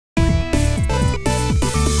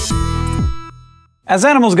As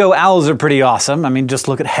animals go, owls are pretty awesome. I mean, just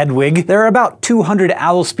look at Hedwig. There are about 200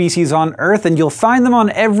 owl species on Earth, and you'll find them on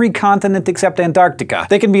every continent except Antarctica.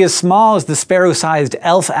 They can be as small as the sparrow-sized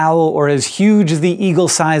elf owl or as huge as the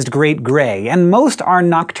eagle-sized great gray, and most are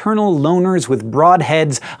nocturnal loners with broad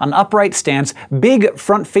heads, an upright stance, big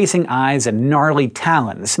front-facing eyes, and gnarly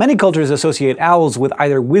talons. Many cultures associate owls with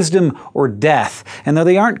either wisdom or death, and though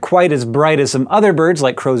they aren't quite as bright as some other birds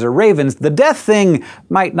like crows or ravens, the death thing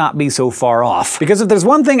might not be so far off. Because if there's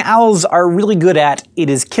one thing owls are really good at, it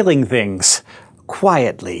is killing things.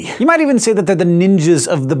 Quietly. You might even say that they're the ninjas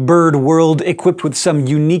of the bird world, equipped with some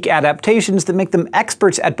unique adaptations that make them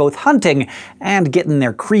experts at both hunting and getting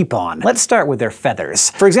their creep on. Let's start with their feathers.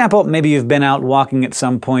 For example, maybe you've been out walking at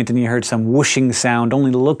some point and you heard some whooshing sound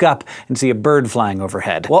only to look up and see a bird flying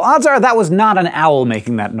overhead. Well, odds are that was not an owl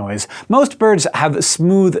making that noise. Most birds have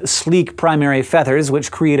smooth, sleek primary feathers,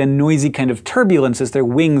 which create a noisy kind of turbulence as their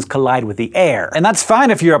wings collide with the air. And that's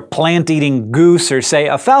fine if you're a plant-eating goose or, say,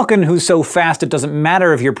 a falcon who's so fast it doesn't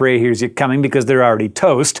matter if your prey hears you coming because they're already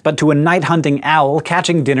toast. But to a night-hunting owl,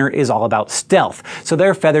 catching dinner is all about stealth, so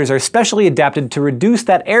their feathers are specially adapted to reduce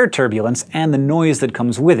that air turbulence and the noise that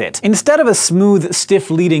comes with it. Instead of a smooth, stiff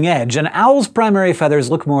leading edge, an owl's primary feathers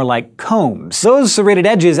look more like combs. Those serrated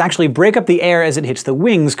edges actually break up the air as it hits the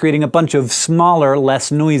wings, creating a bunch of smaller,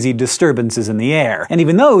 less noisy disturbances in the air. And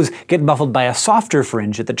even those get muffled by a softer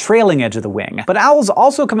fringe at the trailing edge of the wing. But owls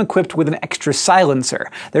also come equipped with an extra silencer.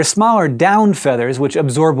 Their smaller down feathers, which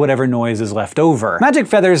absorb whatever noise is left over. Magic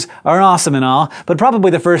feathers are awesome and all, but probably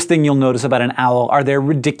the first thing you'll notice about an owl are their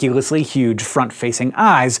ridiculously huge front-facing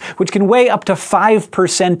eyes, which can weigh up to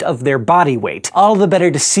 5% of their body weight. All the better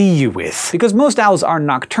to see you with. Because most owls are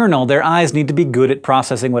nocturnal, their eyes need to be good at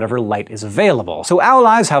processing whatever light is available. So owl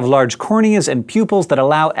eyes have large corneas and pupils that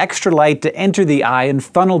allow extra light to enter the eye and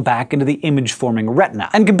funnel back into the image-forming retina.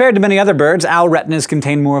 And compared to many other birds, owl retinas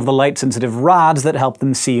contain more of the light-sensitive rods that help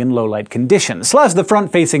them see in low-light conditions. Plus, the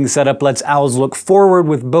front-facing setup lets owls look forward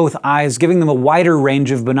with both eyes, giving them a wider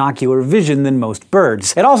range of binocular vision than most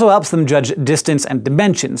birds. It also helps them judge distance and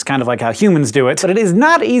dimensions, kind of like how humans do it, but it is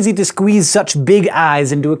not easy to squeeze such big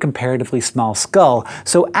eyes into a comparatively small skull,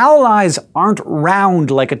 so owl eyes aren't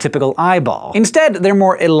round like a typical eyeball. Instead, they're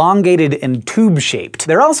more elongated and tube-shaped.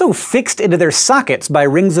 They're also fixed into their sockets by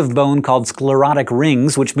rings of bone called sclerotic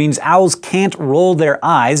rings, which means owls can't roll their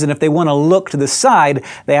eyes, and if they want to look to the side,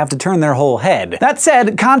 they have to turn their whole head. That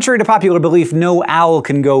said, contrary to popular belief, no owl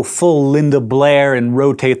can go full Linda Blair and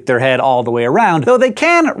rotate their head all the way around, though they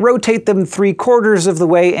can rotate them 3/4 of the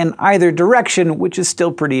way in either direction, which is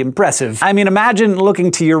still pretty impressive. I mean, imagine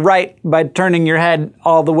looking to your right by turning your head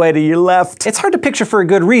all the way to your left. It's hard to picture for a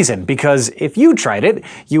good reason, because if you tried it,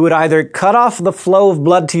 you would either cut off the flow of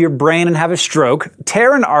blood to your brain and have a stroke,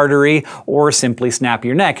 tear an artery, or simply snap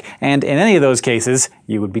your neck, and in any of those cases,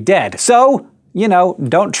 you would be dead. So, you know,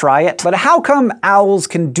 don't try it. But how come owls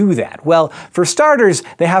can do that? Well, for starters,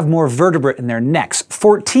 they have more vertebrae in their necks,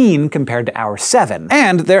 14 compared to our 7.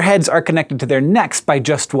 And their heads are connected to their necks by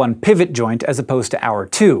just one pivot joint as opposed to our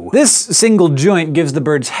 2. This single joint gives the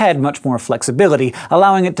bird's head much more flexibility,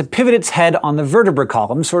 allowing it to pivot its head on the vertebra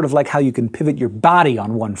column, sort of like how you can pivot your body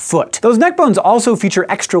on one foot. Those neck bones also feature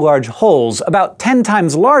extra large holes, about 10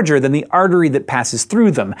 times larger than the artery that passes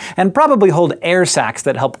through them, and probably hold air sacs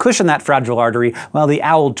that help cushion that fragile artery while the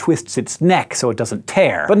owl twists its neck so it doesn't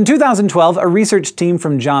tear. But in 2012, a research team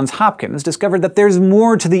from Johns Hopkins discovered that there's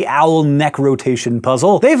more to the owl neck rotation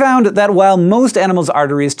puzzle. They found that while most animals'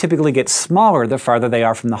 arteries typically get smaller the farther they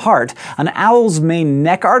are from the heart, an owl's main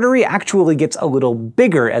neck artery actually gets a little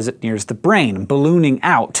bigger as it nears the brain, ballooning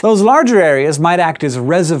out. Those larger areas might act as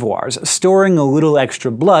reservoirs, storing a little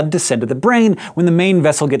extra blood to send to the brain when the main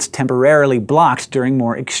vessel gets temporarily blocked during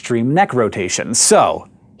more extreme neck rotations. So,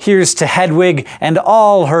 here's to Hedwig and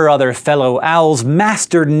all her other fellow owls,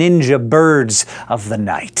 master ninja birds of the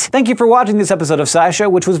night. Thank you for watching this episode of SciShow,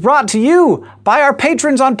 which was brought to you by our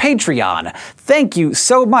patrons on Patreon. Thank you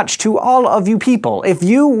so much to all of you people. If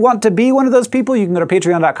you want to be one of those people, you can go to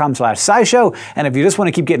patreon.com/SciShow, and if you just want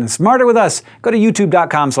to keep getting smarter with us, go to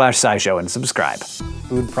youtube.com/SciShow and subscribe.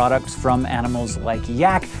 Food products from animals like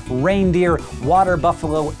yak, reindeer, water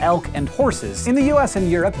buffalo, elk, and horses. In the US and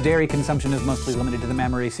Europe, dairy consumption is mostly limited to the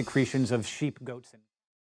mammary secretions of sheep, goats, and